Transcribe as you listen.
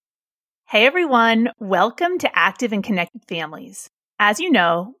Hey everyone, welcome to Active and Connected Families. As you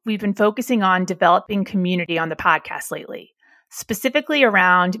know, we've been focusing on developing community on the podcast lately, specifically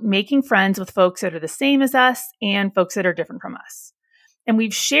around making friends with folks that are the same as us and folks that are different from us. And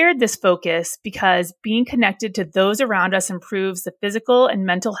we've shared this focus because being connected to those around us improves the physical and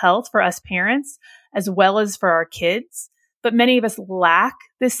mental health for us parents, as well as for our kids. But many of us lack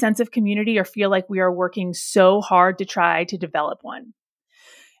this sense of community or feel like we are working so hard to try to develop one.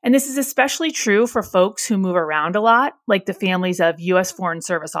 And this is especially true for folks who move around a lot, like the families of U.S. Foreign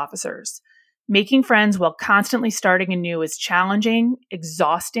Service officers. Making friends while constantly starting anew is challenging,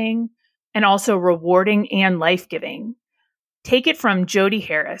 exhausting, and also rewarding and life-giving. Take it from Jody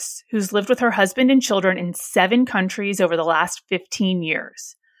Harris, who's lived with her husband and children in 7 countries over the last 15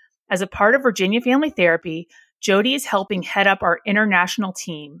 years. As a part of Virginia Family Therapy, Jody is helping head up our international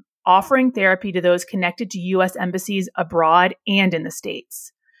team, offering therapy to those connected to U.S. embassies abroad and in the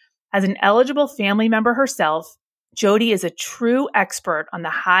States. As an eligible family member herself, Jody is a true expert on the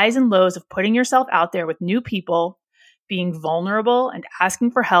highs and lows of putting yourself out there with new people, being vulnerable and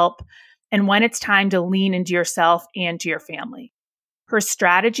asking for help, and when it's time to lean into yourself and to your family. Her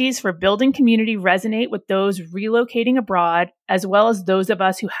strategies for building community resonate with those relocating abroad, as well as those of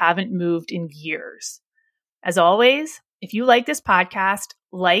us who haven't moved in years. As always, if you like this podcast,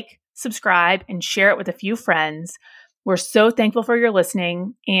 like, subscribe, and share it with a few friends. We're so thankful for your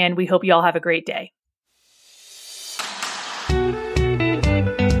listening, and we hope you all have a great day.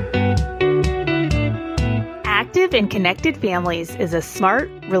 Active and Connected Families is a smart,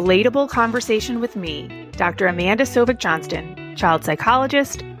 relatable conversation with me, Dr. Amanda Sovic Johnston, child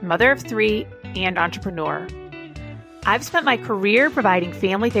psychologist, mother of 3, and entrepreneur. I've spent my career providing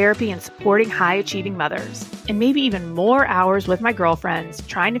family therapy and supporting high-achieving mothers, and maybe even more hours with my girlfriends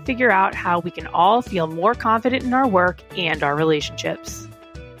trying to figure out how we can all feel more confident in our work and our relationships.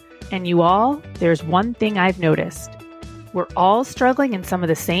 And you all, there's one thing I've noticed. We're all struggling in some of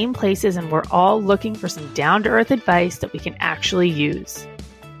the same places, and we're all looking for some down-to-earth advice that we can actually use.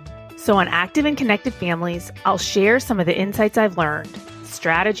 So on Active and Connected Families, I'll share some of the insights I've learned,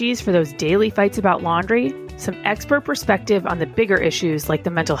 strategies for those daily fights about laundry, some expert perspective on the bigger issues like the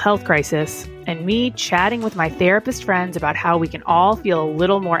mental health crisis, and me chatting with my therapist friends about how we can all feel a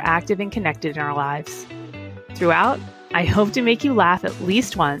little more active and connected in our lives. Throughout, I hope to make you laugh at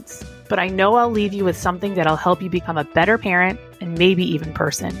least once, but I know I'll leave you with something that'll help you become a better parent and maybe even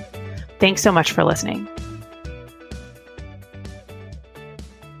person. Thanks so much for listening.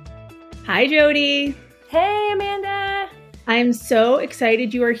 Hi, Jody. Hey, Amanda. I'm so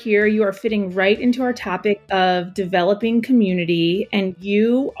excited you are here. You are fitting right into our topic of developing community, and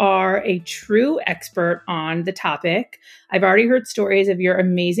you are a true expert on the topic. I've already heard stories of your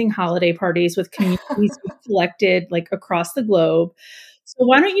amazing holiday parties with communities you've collected across the globe. So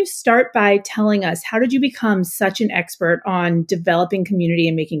why don't you start by telling us, how did you become such an expert on developing community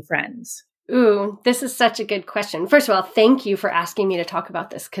and making friends? Ooh, this is such a good question. First of all, thank you for asking me to talk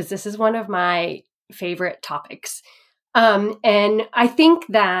about this, because this is one of my favorite topics. And I think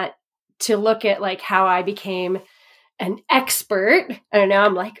that to look at how I became an expert, I don't know,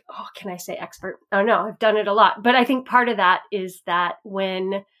 I'm like, oh, can I say expert? I don't know, I've done it a lot. But I think part of that is that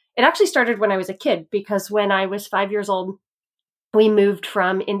when it actually started when I was a kid, because when I was 5 years old, we moved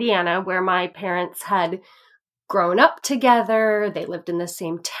from Indiana, where my parents had grown up together. They lived in the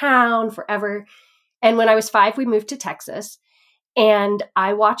same town forever. And when I was 5, we moved to Texas. And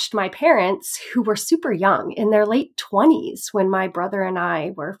I watched my parents, who were super young, in their late 20s, when my brother and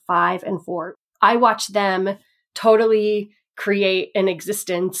I were 5 and 4. I watched them totally create an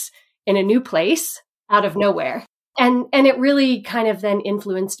existence in a new place out of nowhere. And it really kind of then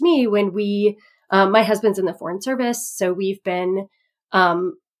influenced me when my husband's in the Foreign Service. So we've been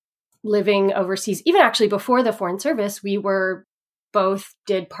living overseas. Even actually before the Foreign Service, we were both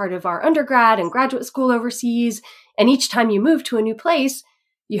did part of our undergrad and graduate school overseas. And each time you move to a new place,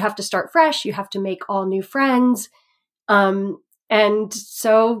 you have to start fresh. You have to make all new friends. And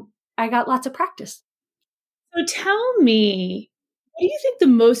so I got lots of practice. So tell me, what do you think the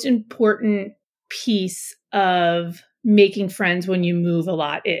most important piece of making friends when you move a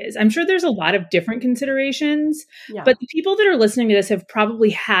lot is? I'm sure there's a lot of different considerations, but the people that are listening to this have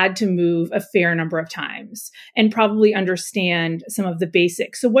probably had to move a fair number of times and probably understand some of the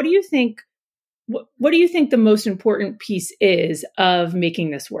basics. So what do you think? What do you think the most important piece is of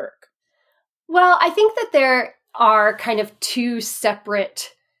making this work? Well, I think that there are kind of 2 separate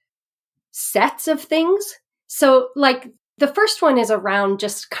sets of things. So the first one is around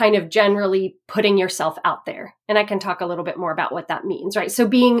just kind of generally putting yourself out there. And I can talk a little bit more about what that means, right? So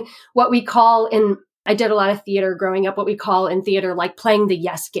being what we call in I did a lot of theater growing up, what we call in theater, like playing the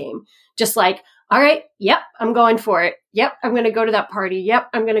yes game. Just like, all right, yep, I'm going for it. Yep, I'm going to go to that party. Yep,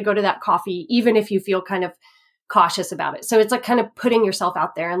 I'm going to go to that coffee, even if you feel kind of cautious about it. So it's like kind of putting yourself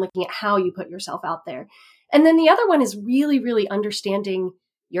out there and looking at how you put yourself out there. And then the other one is really, really understanding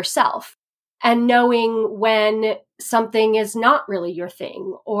yourself and knowing when something is not really your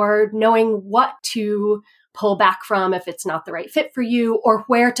thing, or knowing what to pull back from if it's not the right fit for you, or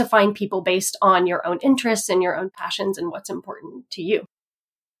where to find people based on your own interests and your own passions and what's important to you.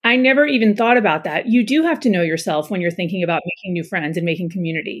 I never even thought about that. You do have to know yourself when you're thinking about making new friends and making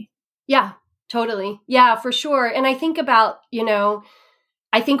community. Yeah, totally. Yeah, for sure. And I think about,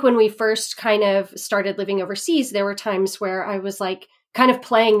 I think when we first kind of started living overseas, there were times where I was like kind of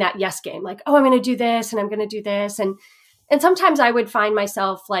playing that yes game, like, oh, I'm going to do this and I'm going to do this. And sometimes I would find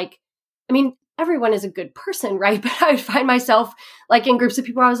myself like, I mean, everyone is a good person, right? But I would find myself like in groups of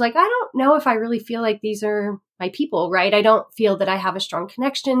people, I was like, I don't know if I really feel like these are my people, right? I don't feel that I have a strong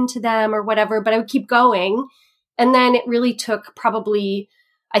connection to them or whatever, but I would keep going. And then it really took probably,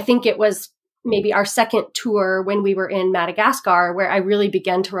 I think it was maybe our second tour when we were in Madagascar, where I really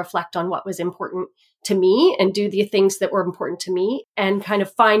began to reflect on what was important to me and do the things that were important to me and kind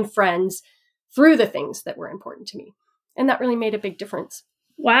of find friends through the things that were important to me. And that really made a big difference.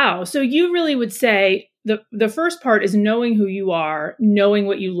 Wow. So you really would say the first part is knowing who you are, knowing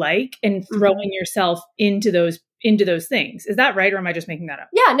what you like, and throwing yourself into those things. Is that right? Or am I just making that up?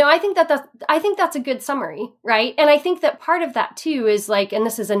 Yeah, no, I think that's a good summary, right? And I think that part of that too is like, and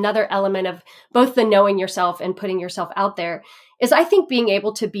this is another element of both the knowing yourself and putting yourself out there, is I think being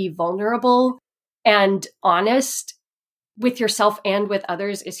able to be vulnerable and honest with yourself and with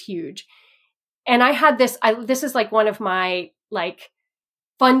others is huge. And I had this is like one of my like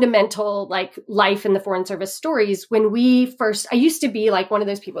fundamental like life in the Foreign Service stories. When I used to be like one of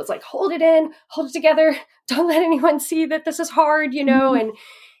those people. It's like, hold it in, hold it together. Don't let anyone see that this is hard,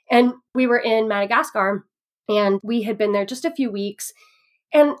 and we were in Madagascar and we had been there just a few weeks.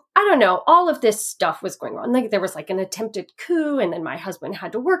 And I don't know, all of this stuff was going on. Like there was like an attempted coup, and then my husband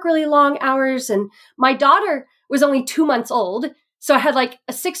had to work really long hours, and my daughter was only 2 months old. So I had like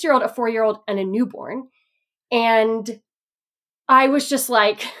a 6-year-old, a 4-year-old, and a newborn. And I was just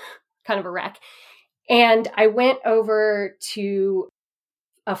like kind of a wreck. And I went over to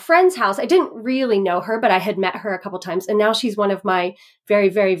a friend's house. I didn't really know her, but I had met her a couple times. And now she's one of my very,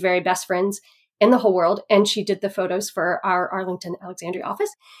 very, very best friends in the whole world. And she did the photos for our Arlington, Alexandria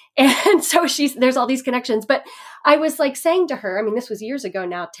office. And so there's all these connections. But I was like saying to her, I mean, this was years ago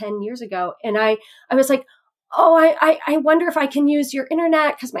now, 10 years ago. And I was like, oh, I wonder if I can use your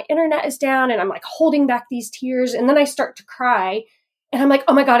internet because my internet is down, and I'm like holding back these tears. And then I start to cry and I'm like,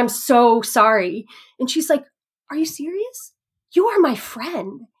 oh my God, I'm so sorry. And she's like, are you serious? You are my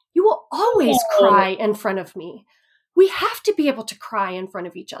friend. You will always cry in front of me. We have to be able to cry in front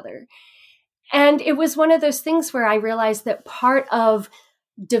of each other. And it was one of those things where I realized that part of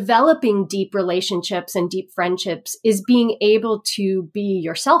developing deep relationships and deep friendships is being able to be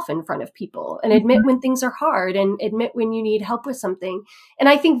yourself in front of people and admit when things are hard and admit when you need help with something. And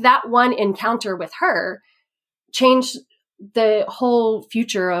I think that one encounter with her changed the whole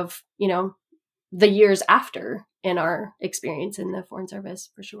future of, the years after in our experience in the Foreign Service,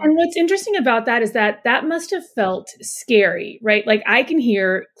 for sure. And what's interesting about that is that must have felt scary, right? Like I can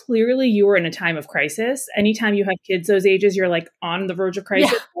hear clearly you were in a time of crisis. Anytime you have kids those ages, you're like on the verge of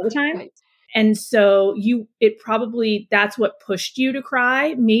crisis all the time. Right. And so that's what pushed you to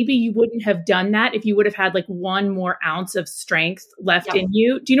cry. Maybe you wouldn't have done that if you would have had like one more ounce of strength left in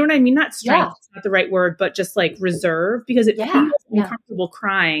you. Do you know what I mean? Not strength, it's not the right word, but just like reserve, because it feels uncomfortable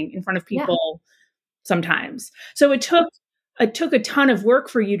crying in front of people sometimes. So it took a ton of work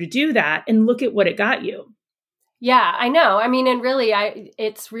for you to do that, and look at what it got you. Yeah, I know. I mean, and really,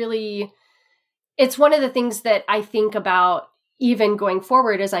 it's one of the things that I think about even going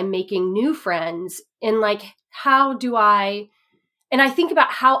forward as I'm making new friends, and like, and I think about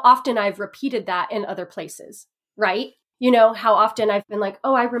how often I've repeated that in other places, right? How often I've been like,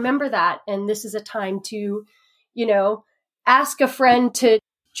 oh, I remember that. And this is a time to, ask a friend to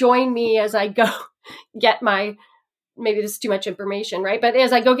join me as I go get maybe this is too much information, right? But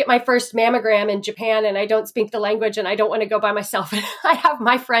as I go get my first mammogram in Japan and I don't speak the language and I don't want to go by myself, and I have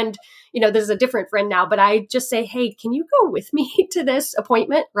my friend, this is a different friend now, but I just say, hey, can you go with me to this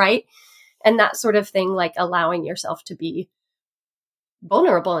appointment? Right. And that sort of thing, like allowing yourself to be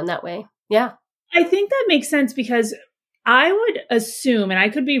vulnerable in that way. Yeah. I think that makes sense, because I would assume, and I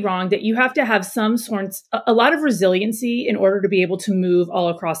could be wrong, that you have to have some sorts, a lot of resiliency in order to be able to move all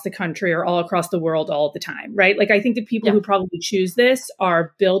across the country or all across the world all the time, right? Like, I think that people who probably choose this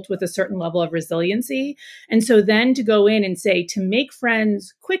are built with a certain level of resiliency. And so then to go in and say, to make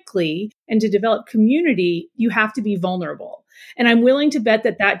friends quickly and to develop community, you have to be vulnerable. And I'm willing to bet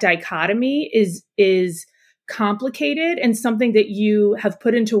that that dichotomy is complicated and something that you have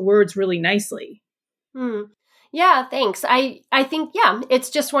put into words really nicely. Yeah, thanks. I think, it's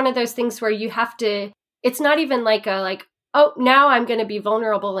just one of those things where you have to, it's not even like oh, now I'm going to be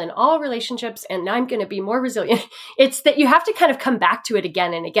vulnerable in all relationships and I'm going to be more resilient. It's that you have to kind of come back to it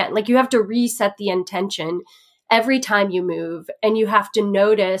again and again. Like, you have to reset the intention every time you move, and you have to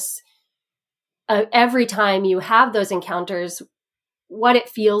notice every time you have those encounters, what it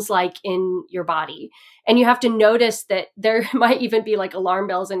feels like in your body. And you have to notice that there might even be like alarm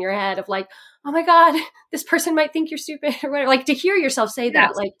bells in your head of like, oh my God, this person might think you're stupid or whatever. Like, to hear yourself say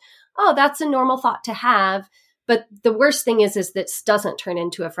that, like, oh, that's a normal thought to have. But the worst thing is this doesn't turn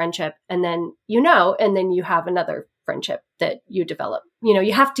into a friendship. And then, and then you have another friendship that you develop.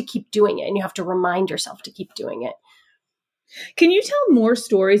 You have to keep doing it, and you have to remind yourself to keep doing it. Can you tell more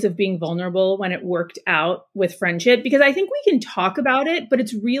stories of being vulnerable when it worked out with friendship? Because I think we can talk about it, but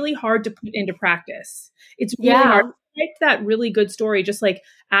it's really hard to put into practice. It's really hard. I liked that really good story, just like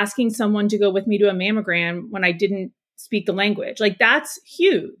asking someone to go with me to a mammogram when I didn't speak the language. Like, that's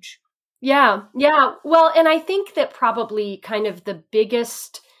huge. Yeah. Yeah. Well, and I think that probably kind of the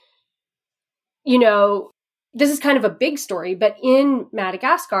biggest, this is kind of a big story, but in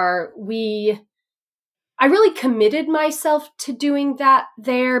Madagascar, I really committed myself to doing that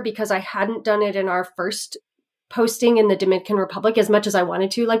there because I hadn't done it in our first posting in the Dominican Republic as much as I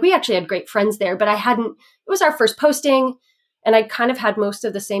wanted to. Like, we actually had great friends there, but it was our first posting, and I kind of had most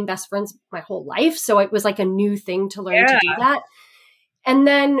of the same best friends my whole life. So it was like a new thing to learn to do that. And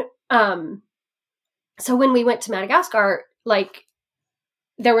then, so when we went to Madagascar, like,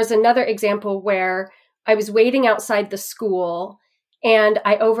 there was another example where I was waiting outside the school and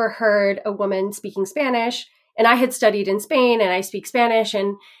I overheard a woman speaking Spanish, and I had studied in Spain and I speak Spanish.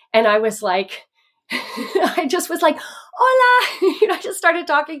 And I was like, I just was like, hola, I just started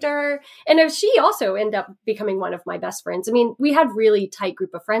talking to her. And she also ended up becoming one of my best friends. I mean, we had really tight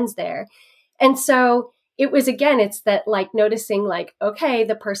group of friends there. And so it was, again, it's that like noticing like, okay,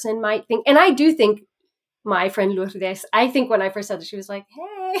 the person might think, and I do think my friend Lourdes, I think when I first said it, she was like,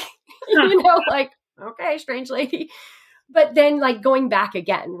 hey, like, okay, strange lady. But then like going back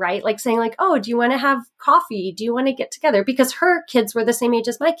again, right? Like saying like, oh, do you want to have coffee? Do you want to get together? Because her kids were the same age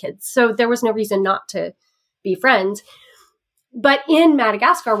as my kids. So there was no reason not to be friends. But in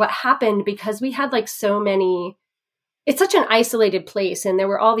Madagascar, what happened, because we had like it's such an isolated place. And there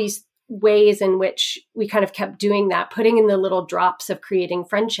were all these ways in which we kind of kept doing that, putting in the little drops of creating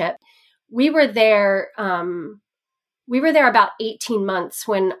friendship. We were there about 18 months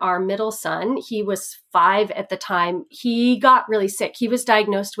when our middle son, he was 5 at the time, he got really sick. He was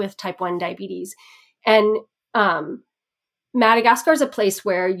diagnosed with type 1 diabetes. And Madagascar is a place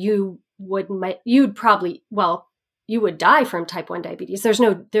where you would die from type 1 diabetes. There's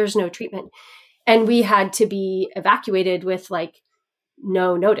no treatment. And we had to be evacuated with like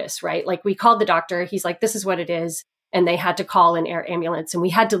no notice, right? Like, we called the doctor. He's like, this is what it is. And they had to call an air ambulance, and we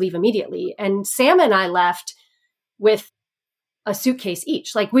had to leave immediately. And Sam and I left with a suitcase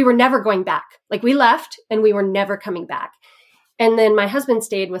each. Like, we were never going back. Like, we left and we were never coming back. And then my husband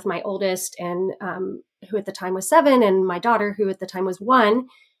stayed with my oldest, and who at the time was 7, and my daughter, who at the time was 1,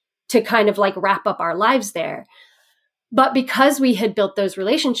 to kind of like wrap up our lives there. But because we had built those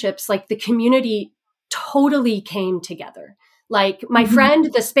relationships, like, the community totally came together. Like, my friend,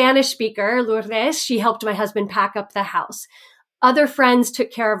 the Spanish speaker, Lourdes, she helped my husband pack up the house. Other friends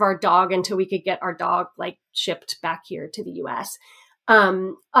took care of our dog until we could get our dog like shipped back here to the US.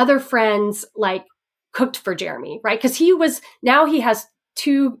 Other friends like cooked for Jeremy, right? Because he has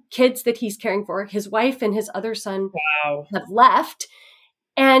 2 kids that he's caring for. His wife and his other son have left.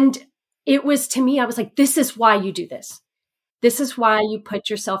 And it was, to me, I was like, this is why you do this. This is why you put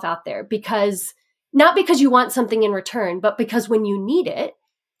yourself out there, because not because you want something in return, but because when you need it,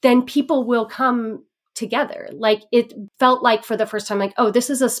 then people will come together. Like, it felt like for the first time, like, oh, this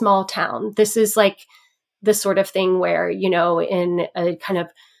is a small town. This is like the sort of thing where, in a kind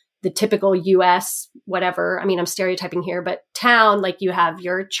of the typical US, whatever, I mean, I'm stereotyping here, but town, like, you have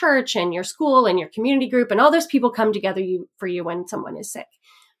your church and your school and your community group, and all those people come together for you when someone is sick.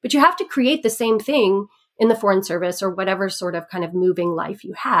 But you have to create the same thing in the Foreign Service or whatever sort of kind of moving life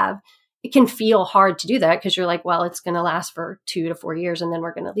you have. It can feel hard to do that because you're like, well, it's going to last for 2 to 4 years and then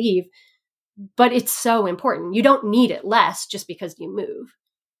we're going to leave. but it's so important. You don't need it less just because you move.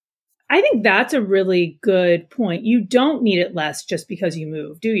 I think that's a really good point. You don't need it less just because you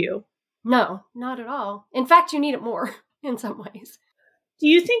move, do you? No, not at all. In fact, you need it more in some ways. Do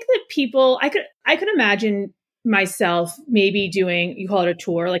you think that people, I could imagine myself maybe doing, you call it a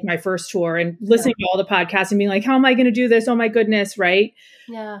tour, like my first tour, and listening to all the podcasts and being like, how am I going to do this? Oh my goodness, right?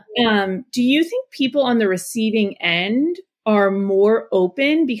 Yeah. Do you think people on the receiving end are more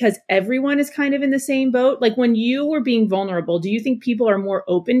open because everyone is kind of in the same boat? Like when you were being vulnerable, do you think people are more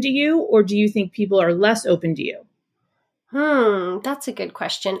open to you, or do you think people are less open to you? That's a good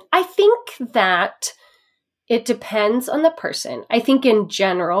question. I think that it depends on the person. I think in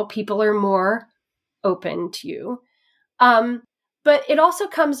general, people are more open to you. But it also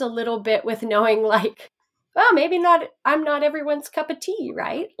comes a little bit with knowing like, well, maybe not, I'm not everyone's cup of tea,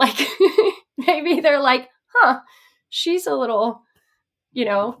 right? Like maybe they're like, she's a little,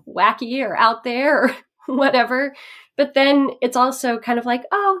 wacky or out there or whatever. But then it's also kind of like,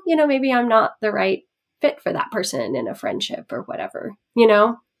 oh, maybe I'm not the right fit for that person in a friendship or whatever.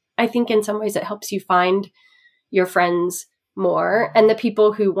 I think in some ways it helps you find your friends more, and the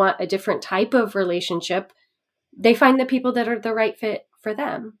people who want a different type of relationship, they find the people that are the right fit for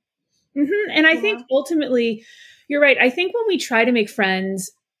them. Mm-hmm. And I think ultimately, you're right. I think when we try to make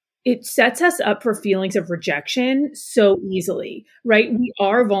friends, it sets us up for feelings of rejection so easily, right? We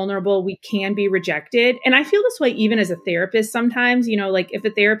are vulnerable. We can be rejected. And I feel this way even as a therapist sometimes, like if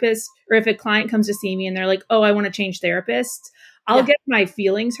a therapist or if a client comes to see me and they're like, oh, I want to change therapists, I'll get my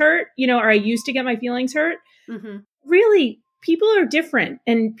feelings hurt, or I used to get my feelings hurt. Mm-hmm. Really, people are different,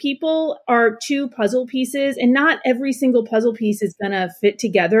 and people are two puzzle pieces, and not every single puzzle piece is going to fit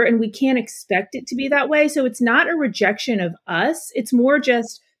together, and we can't expect it to be that way. So it's not a rejection of us. It's more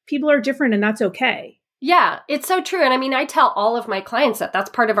just people are different, and that's okay. Yeah, it's so true. And I mean, I tell all of my clients that that's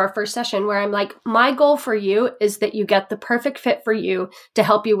part of our first session where I'm like, my goal for you is that you get the perfect fit for you to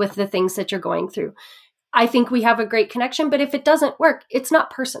help you with the things that you're going through. I think we have a great connection, but if it doesn't work, it's not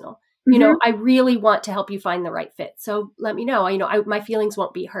personal. I really want to help you find the right fit. So let me know. My feelings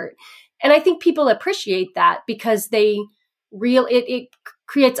won't be hurt. And I think people appreciate that because it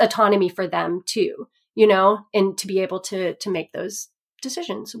creates autonomy for them too, and to be able to make those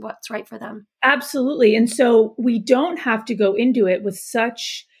decisions, what's right for them. Absolutely. And so we don't have to go into it with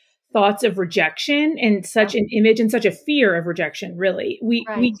such thoughts of rejection and such an image and such a fear of rejection, really.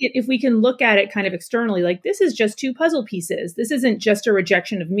 If we can look at it kind of externally, like this is just two puzzle pieces. This isn't just a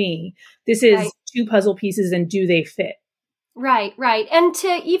rejection of me. This is two puzzle pieces, and do they fit? Right. And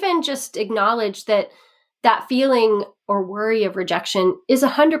to even just acknowledge that feeling or worry of rejection is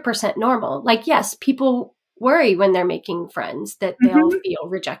 100% normal. Like, yes, people worry when they're making friends that they'll feel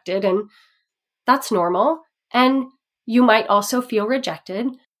rejected, and that's normal. And you might also feel rejected,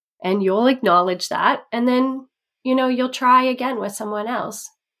 and you'll acknowledge that. And then, you'll try again with someone else.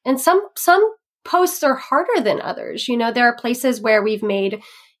 And some posts are harder than others. There are places where we've made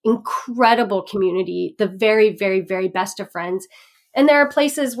incredible community, the very, very, very best of friends. And there are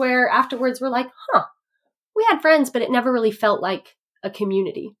places where afterwards we're like, we had friends, but it never really felt like a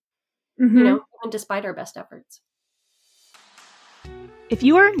community, even despite our best efforts. If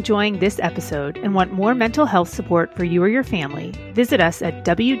you are enjoying this episode and want more mental health support for you or your family, visit us at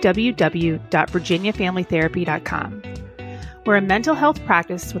www.virginiafamilytherapy.com. We're a mental health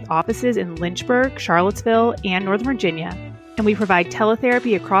practice with offices in Lynchburg, Charlottesville, and Northern Virginia, and we provide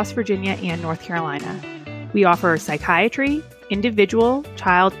teletherapy across Virginia and North Carolina. We offer psychiatry, individual,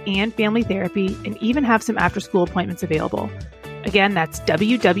 child, and family therapy, and even have some after-school appointments available. Again, that's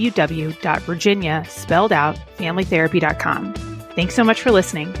www.virginia, spelled out, familytherapy.com. Thanks so much for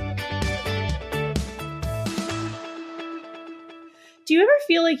listening. Do you ever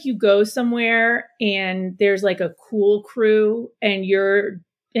feel like you go somewhere and there's like a cool crew and you're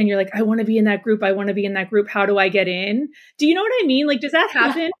like, I want to be in that group. I want to be in that group. How do I get in? Do you know what I mean? Like, does that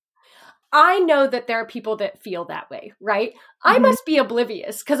happen? Yeah. I know that there are people that feel that way, right? I must be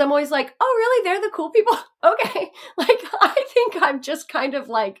oblivious because I'm always like, oh, really? They're the cool people? Okay. Like, I think I'm just kind of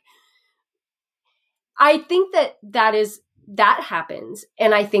like, I think that happens.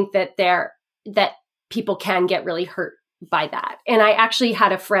 And I think that people can get really hurt by that. And I actually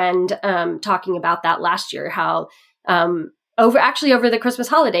had a friend talking about that last year, how over the Christmas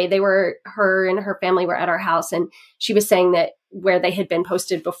holiday, her and her family were at our house, and she was saying that where they had been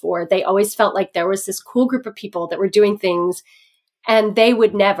posted before, they always felt like there was this cool group of people that were doing things, and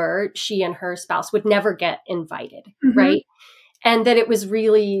she and her spouse would never get invited, right? And that it was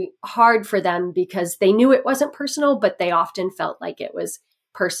really hard for them because they knew it wasn't personal, but they often felt like it was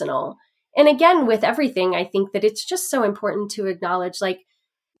personal. And again, with everything, I think that it's just so important to acknowledge, like,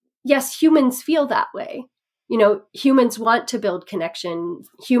 yes, humans feel that way. You know, humans want to build connection.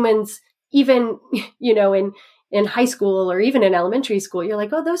 Humans, even, you know, in high school or even in elementary school, you're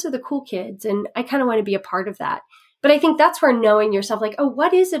like, oh, those are the cool kids. And I kind of want to be a part of that. But I think that's where knowing yourself, like, oh,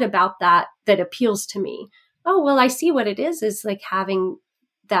 what is it about that appeals to me? Oh, well, I see what it is like having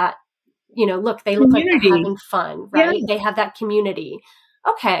that, you know, look, they look like they're having fun, right? Yeah. They have that community.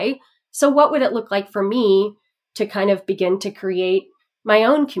 Okay. So what would it look like for me to kind of begin to create my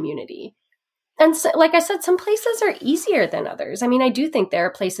own community? And so, like I said, some places are easier than others. I mean, I do think there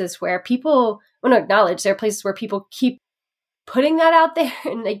are places where people want to acknowledge there are places where people keep putting that out there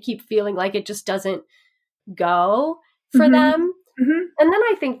and they keep feeling like it just doesn't go for them. Mm-hmm. And then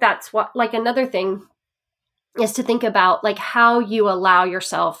I think that's what, like, another thing is to think about like how you allow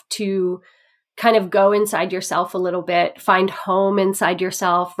yourself to kind of go inside yourself a little bit, find home inside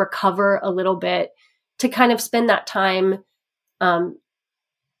yourself, recover a little bit, to kind of spend that time.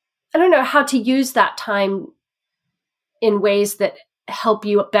 I don't know how to use that time in ways that help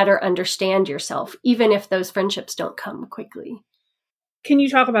you better understand yourself, even if those friendships don't come quickly. Can you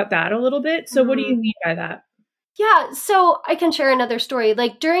talk about that a little bit? So what do you mean by that? Yeah, so I can share another story.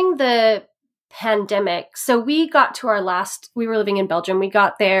 Like during the pandemic, so we were living in Belgium. We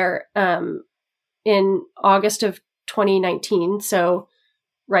got there in August of 2019. So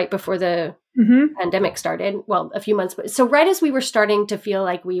right before the pandemic started, well, a few months. So right as we were starting to feel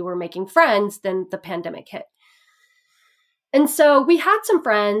like we were making friends, then the pandemic hit. And so we had some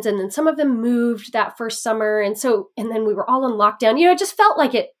friends, and then some of them moved that first summer. And then we were all in lockdown. You know, it just felt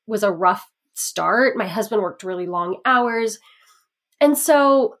like it was a rough start. My husband worked really long hours. And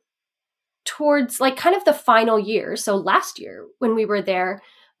so towards like kind of the final year, so last year when we were there,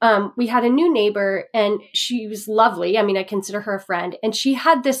 we had a new neighbor, and she was lovely. I mean, I consider her a friend. And she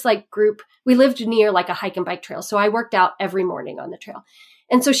had this like group. We lived near like a hike and bike trail. So I worked out every morning on the trail.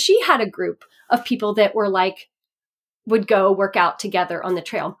 And so she had a group of people that were like, would go work out together on the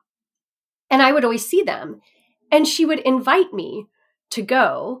trail. And I would always see them. And she would invite me to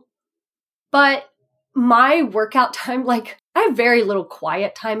go. But my workout time, like I have very little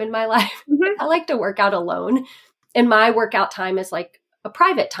quiet time in my life. Mm-hmm. I like to work out alone. And my workout time is like a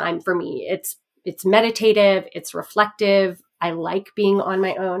private time for me. It's meditative, it's reflective. I like being on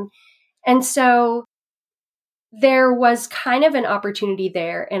my own. And so there was kind of an opportunity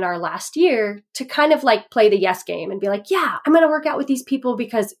there in our last year to kind of like play the yes game and be like, yeah, I'm going to work out with these people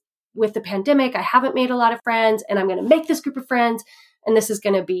because with the pandemic, I haven't made a lot of friends, and I'm going to make this group of friends, and this is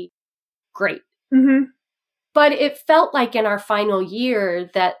going to be great. Mm-hmm. But it felt like in our final year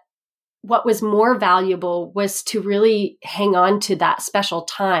that what was more valuable was to really hang on to that special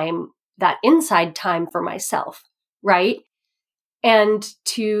time, that inside time for myself, right? And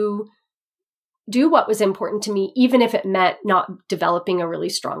to do what was important to me, even if it meant not developing a really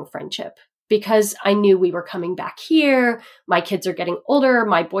strong friendship, because I knew we were coming back here. My kids are getting older.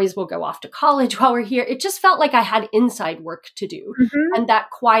 My boys will go off to college while we're here. It just felt like I had inside work to do. Mm-hmm. And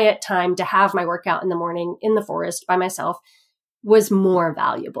that quiet time to have my workout in the morning in the forest by myself was more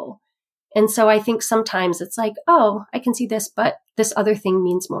valuable. And so I think sometimes it's like, oh, I can see this, but this other thing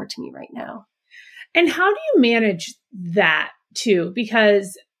means more to me right now. And how do you manage that too?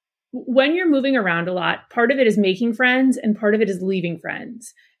 Because when you're moving around a lot, part of it is making friends and part of it is leaving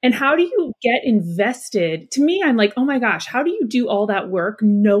friends. And how do you get invested? To me, I'm like, oh my gosh, how do you do all that work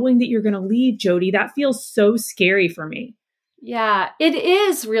knowing that you're going to leave, Jody? That feels so scary for me. Yeah, it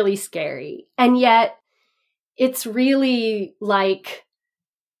is really scary. And yet it's really like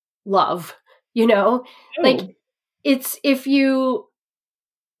love, you know, like it's,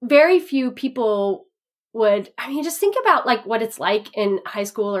 very few people would, I mean, just think about like what it's like in high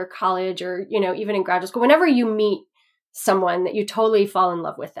school or college or, you know, even in graduate school, whenever you meet someone that you totally fall in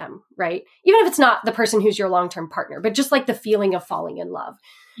love with them, right? Even if it's not the person who's your long-term partner, but just like the feeling of falling in love.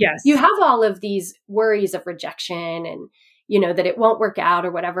 Yes. You have all of these worries of rejection and, you know, that it won't work out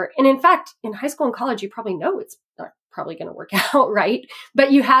or whatever. And in fact, in high school and college, you probably know it's not probably going to work out, right?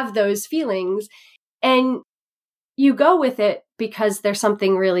 But you have those feelings and you go with it because there's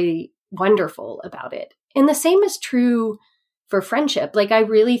something really wonderful about it. And the same is true for friendship. Like, I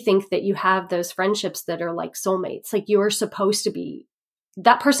really think that you have those friendships that are like soulmates. Like, you are supposed to be,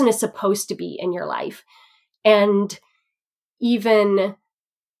 that person is supposed to be in your life. And even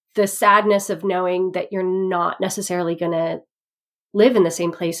the sadness of knowing that you're not necessarily going to live in the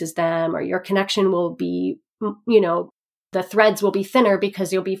same place as them, or your connection will be, you know, the threads will be thinner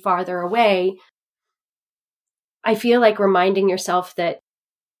because you'll be farther away. I feel like reminding yourself that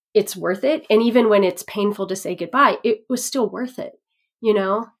it's worth it. And even when it's painful to say goodbye, it was still worth it. You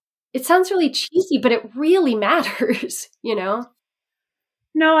know, it sounds really cheesy, but it really matters, you know?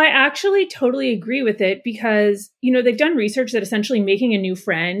 No, I actually totally agree with it because, they've done research that essentially making a new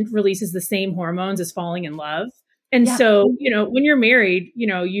friend releases the same hormones as falling in love. And Yeah. so, when you're married,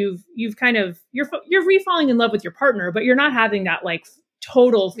 you've kind of, you're re-falling in love with your partner, but you're not having that like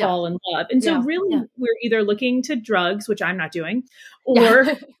total fall in love. And so really we're either looking to drugs, which I'm not doing, or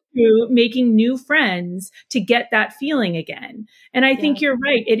to making new friends to get that feeling again. And I think you're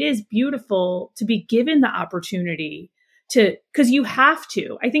right. It is beautiful to be given the opportunity because you have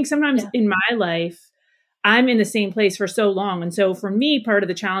to. I think sometimes in my life, I'm in the same place for so long. And so for me, part of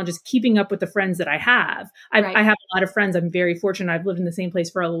the challenge is keeping up with the friends that I have. I have a lot of friends. I'm very fortunate. I've lived in the same place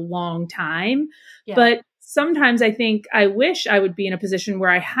for a long time. Yeah. But sometimes I think I wish I would be in a position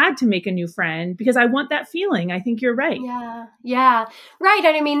where I had to make a new friend because I want that feeling. I think you're right. Yeah. Yeah. Right.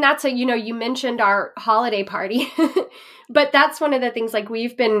 And I mean, that's you mentioned our holiday party, but that's one of the things, like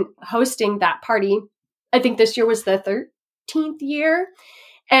we've been hosting that party. I think this year was the 13th year.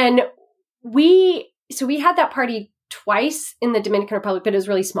 And we had that party twice in the Dominican Republic, but it was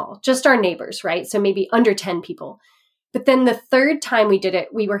really small, just our neighbors, right? So maybe under 10 people. But then the third time we did it,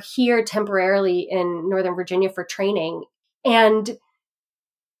 we were here temporarily in Northern Virginia for training. And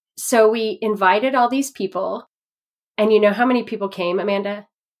so we invited all these people. And you know how many people came, Amanda?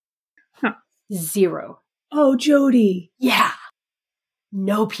 Huh. 0. Oh, Jody. Yeah.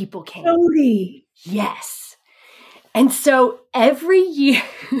 No people came. Jody. Yes. And so every year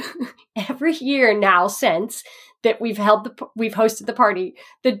now since that we've hosted the party,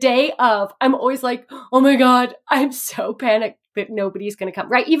 the day of, I'm always like, oh my God, I'm so panicked that nobody's going to come,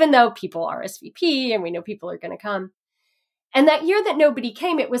 right? Even though people RSVP and we know people are going to come. And that year that nobody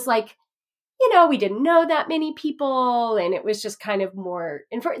came, it was like, we didn't know that many people. And it was just kind of more,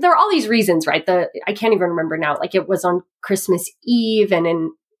 and there are all these reasons, right? I can't even remember now. Like it was on Christmas Eve, and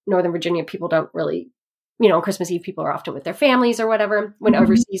in Northern Virginia, people don't really, on Christmas Eve, people are often with their families or whatever. When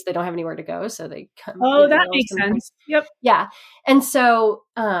overseas, they don't have anywhere to go. So they come. Oh, that makes sense. Yep. Yeah. And so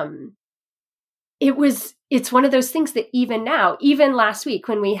it's one of those things that even now, even last week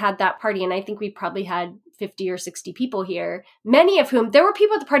when we had that party, and I think we probably had 50 or 60 people here, many of whom, there were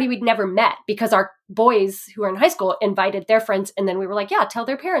people at the party we'd never met because our boys who are in high school invited their friends. And then we were like, yeah, tell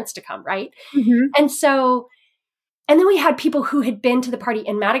their parents to come. Right. Mm-hmm. And then we had people who had been to the party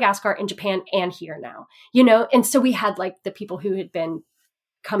in Madagascar, in Japan, and here now, and so we had like the people who had been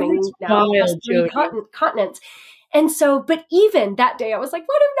coming now across 3 continents. And so, but even that day I was like,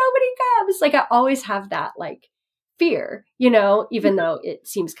 what if nobody comes? Like I always have that like fear, even though it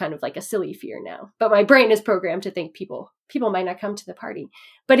seems kind of like a silly fear now, but my brain is programmed to think people might not come to the party.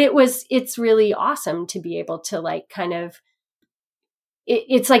 But it's really awesome to be able to like kind of,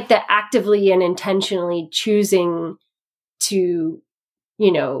 it's like the actively and intentionally choosing to,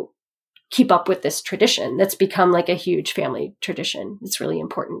 keep up with this tradition that's become like a huge family tradition. It's really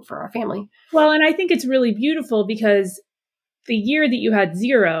important for our family. Well, and I think it's really beautiful because the year that you had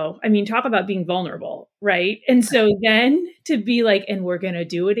 0, I mean, talk about being vulnerable, right? And so then to be like, and we're going to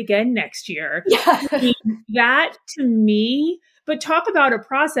do it again next year. Yeah. I mean, that to me, but talk about a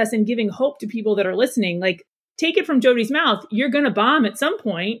process and giving hope to people that are listening. Like, take it from Jody's mouth. You're going to bomb at some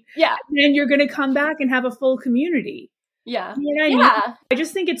point. Yeah. And then you're going to come back and have a full community. Yeah. You know what I mean? I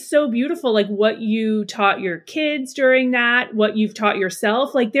just think it's so beautiful, like what you taught your kids during that, what you've taught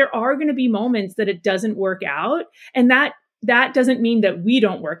yourself. Like there are going to be moments that it doesn't work out. And that doesn't mean that we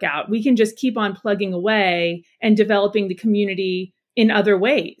don't work out. We can just keep on plugging away and developing the community in other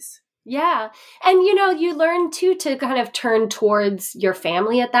ways. Yeah. And, you learn too to kind of turn towards your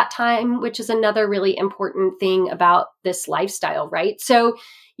family at that time, which is another really important thing about this lifestyle, right? So,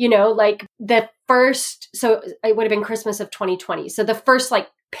 like so it would have been Christmas of 2020. So the first like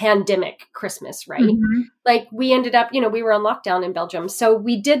pandemic Christmas, right? Mm-hmm. Like we ended up, we were on lockdown in Belgium. So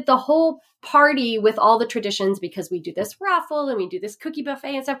we did the whole party with all the traditions because we do this raffle and we do this cookie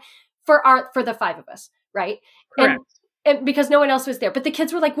buffet and stuff for the 5 of us, right? Correct. And because no one else was there. But the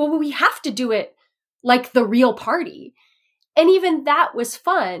kids were like, well, we have to do it like the real party. And even that was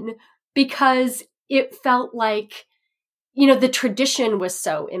fun because it felt like, the tradition was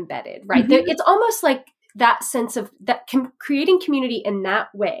so embedded, right? Mm-hmm. It's almost like that sense of that creating community in that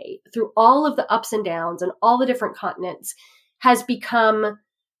way through all of the ups and downs and all the different continents has become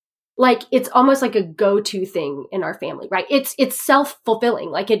like, it's almost like a go-to thing in our family, right? It's self-fulfilling.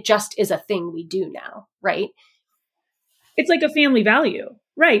 Like it just is a thing we do now, right? It's like a family value,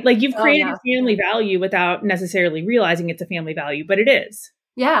 right? Like you've created a family value without necessarily realizing it's a family value, but it is.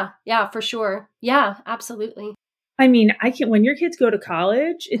 Yeah. Yeah, for sure. Yeah, absolutely. I mean, when your kids go to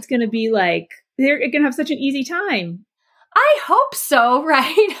college, it's going to be like, they're going to have such an easy time. I hope so,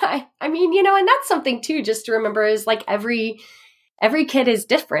 right? I mean, and that's something too, just to remember is like every every kid is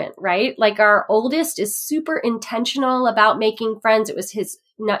different, right? Like our oldest is super intentional about making friends. It was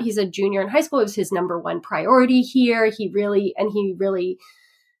he's a junior in high school. It was his number one priority here. He really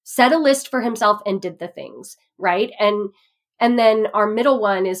set a list for himself and did the things, right? And then our middle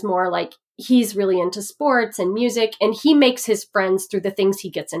one is more like, he's really into sports and music, and he makes his friends through the things he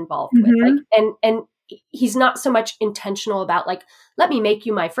gets involved with. Like, and he's not so much intentional about like, let me make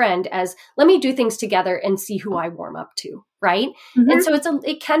you my friend, as let me do things together and see who I warm up to. Right. And so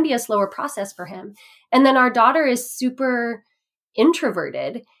it can be a slower process for him. And then our daughter is super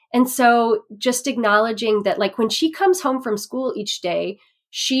introverted. And so just acknowledging that, like, when she comes home from school each day,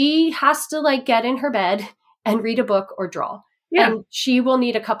 she has to like get in her bed and read a book or draw. Yeah. And she will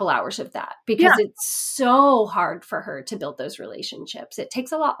need a couple hours of that because it's so hard for her to build those relationships. It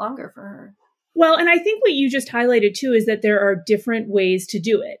takes a lot longer for her. Well, and I think what you just highlighted too is that there are different ways to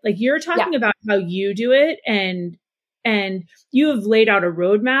do it. Like you're talking about how you do it, and you have laid out a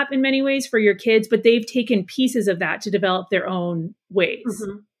roadmap in many ways for your kids, but they've taken pieces of that to develop their own ways.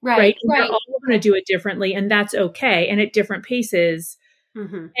 Right. And they're all going to do it differently, and that's okay. And at different paces.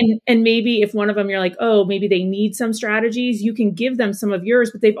 And maybe if one of them, you're like, oh, maybe they need some strategies, you can give them some of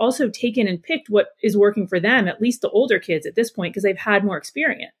yours, but they've also taken and picked what is working for them, at least the older kids at this point, because they've had more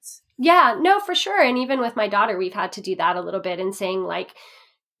experience. Yeah, no, for sure. And even with my daughter, we've had to do that a little bit and saying like,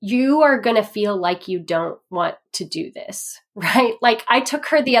 you are going to feel like you don't want to do this, right? Like I took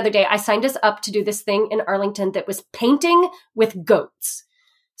her the other day, I signed us up to do this thing in Arlington that was painting with goats.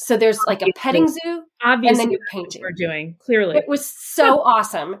 So there's like a petting zoo, obviously, and then you're painting. We're doing clearly. It was so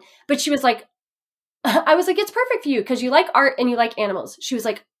awesome. But she was like, I was like, it's perfect for you because you like art and you like animals. She was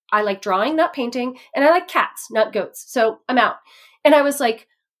like, I like drawing, not painting, and I like cats, not goats. So I'm out. And I was like,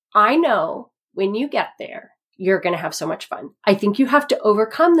 I know when you get there, you're going to have so much fun. I think you have to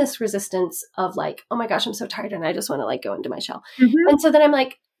overcome this resistance of like, oh my gosh, I'm so tired and I just want to like go into my shell. And so then I'm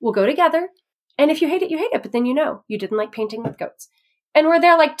like, we'll go together. And if you hate it, you hate it. But then you know you didn't like painting with goats. And we're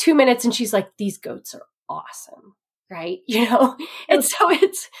there like 2 minutes and she's like, these goats are awesome. Right. You know? And so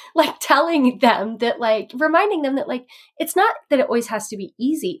it's like telling them that, like, reminding them that, like, it's not that it always has to be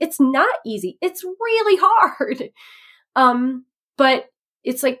easy. It's not easy. It's really hard. But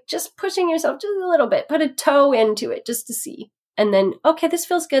it's like just pushing yourself just a little bit, put a toe into it just to see. And then, okay, this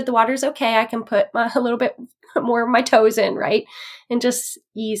feels good. The water's okay. I can put a little bit more of my toes in. Right. And just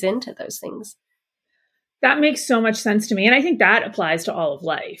ease into those things. That makes so much sense to me. And I think that applies to all of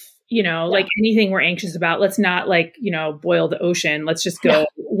life. You know, like anything we're anxious about, let's not like, you know, boil the ocean. Let's just go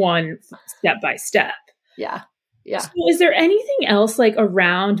one step by step. Yeah. Yeah. So is there anything else like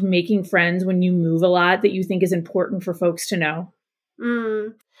around making friends when you move a lot that you think is important for folks to know?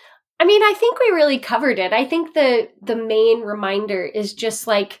 I mean, I think we really covered it. I think the main reminder is just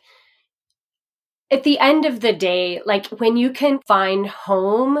like, at the end of the day, like when you can find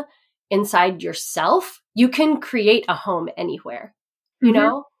home inside yourself, you can create a home anywhere, you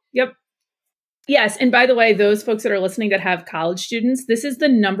know? Yep. Yes. And by the way, those folks that are listening that have college students, this is the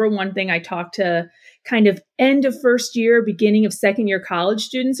number one thing I talk to kind of end of first year, beginning of second year college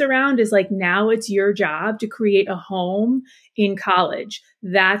students around is like, now it's your job to create a home in college.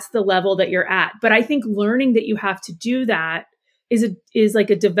 That's the level that you're at. But I think learning that you have to do that is like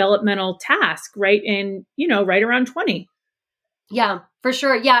a developmental task, right? And, you know, right around 20. Yeah, for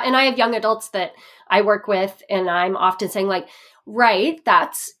sure. Yeah. And I have young adults that I work with, and I'm often saying like, right,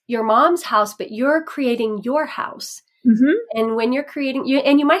 that's your mom's house, but you're creating your house. And when you're creating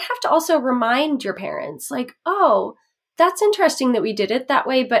you might have to also remind your parents like, oh, that's interesting that we did it that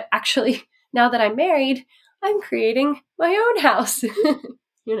way. But actually, now that I'm married, I'm creating my own house,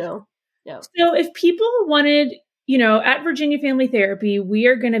 you know? Yeah. So if people wanted, you know, at Virginia Family Therapy, we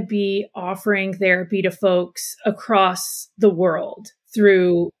are going to be offering therapy to folks across the world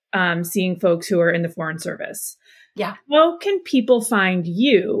through seeing folks who are in the Foreign Service. Yeah. How can people find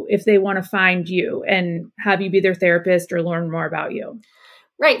you if they want to find you and have you be their therapist or learn more about you?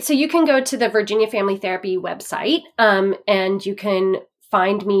 Right. So you can go to the Virginia Family Therapy website, and you can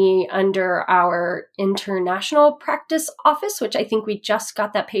find me under our international practice office, which I think we just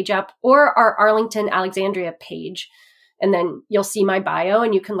got that page up, or our Arlington, Alexandria page. And then you'll see my bio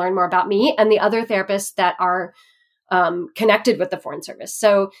and you can learn more about me and the other therapists that are connected with the Foreign Service.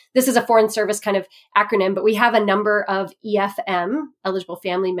 So this is a Foreign Service kind of acronym, but we have a number of EFM, eligible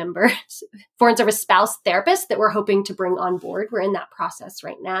family members, Foreign Service spouse therapists that we're hoping to bring on board. We're in that process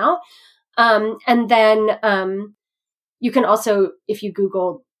right now. And then you can also, if you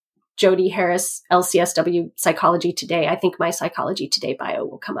Google Jody Harris, LCSW Psychology Today, I think my Psychology Today bio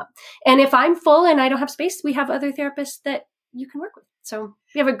will come up. And if I'm full and I don't have space, we have other therapists that you can work with. So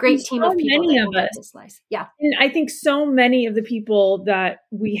We have a great team of people. Many of us. Yeah. And I think so many of the people that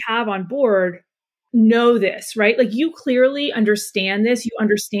we have on board know this, right? Like you clearly understand this. You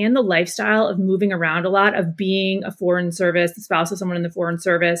understand the lifestyle of moving around a lot, of being a foreign service, the spouse of someone in the foreign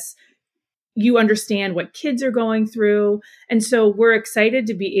service. You understand what kids are going through. And so we're excited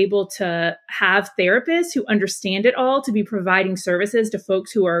to be able to have therapists who understand it all, to be providing services to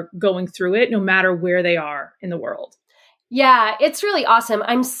folks who are going through it, no matter where they are in the world. Yeah, it's really awesome.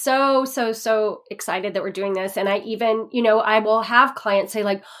 I'm so excited that we're doing this. And I even, I will have clients say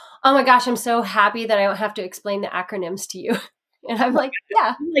like, oh my gosh, I'm so happy that I don't have to explain the acronyms to you. And I'm like,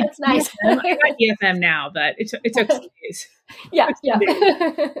 yeah, that's nice. I got EFM now, but it's okay.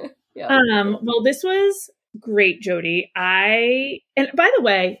 Yeah. Well, this was great, Jody. And by the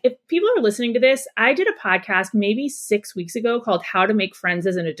way, if people are listening to this, I did a podcast maybe 6 weeks ago called How to Make Friends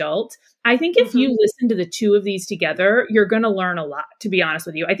as an Adult. I think if you listen to the two of these together, you're going to learn a lot, to be honest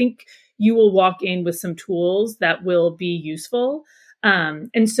with you. I think you will walk in with some tools that will be useful.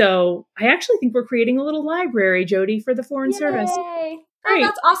 And so I actually think we're creating a little library, Jody, for the Foreign Service. Oh,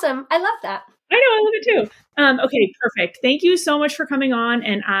 that's awesome. I love that. I know. I love it too. Okay, perfect. Thank you so much for coming on,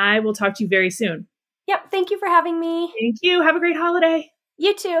 and I will talk to you very soon. Yep. Thank you for having me. Thank you. Have a great holiday.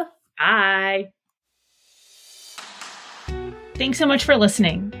 You too. Bye. Thanks so much for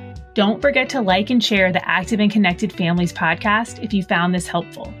listening. Don't forget to like and share the Active and Connected Families podcast if you found this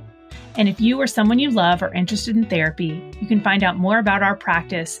helpful. And if you or someone you love are interested in therapy, you can find out more about our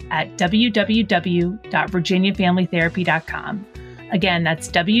practice at www.virginiafamilytherapy.com. Again, that's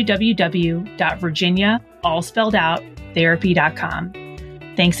www.virginia, all spelled out, therapy.com.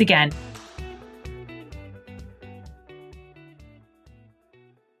 Thanks again.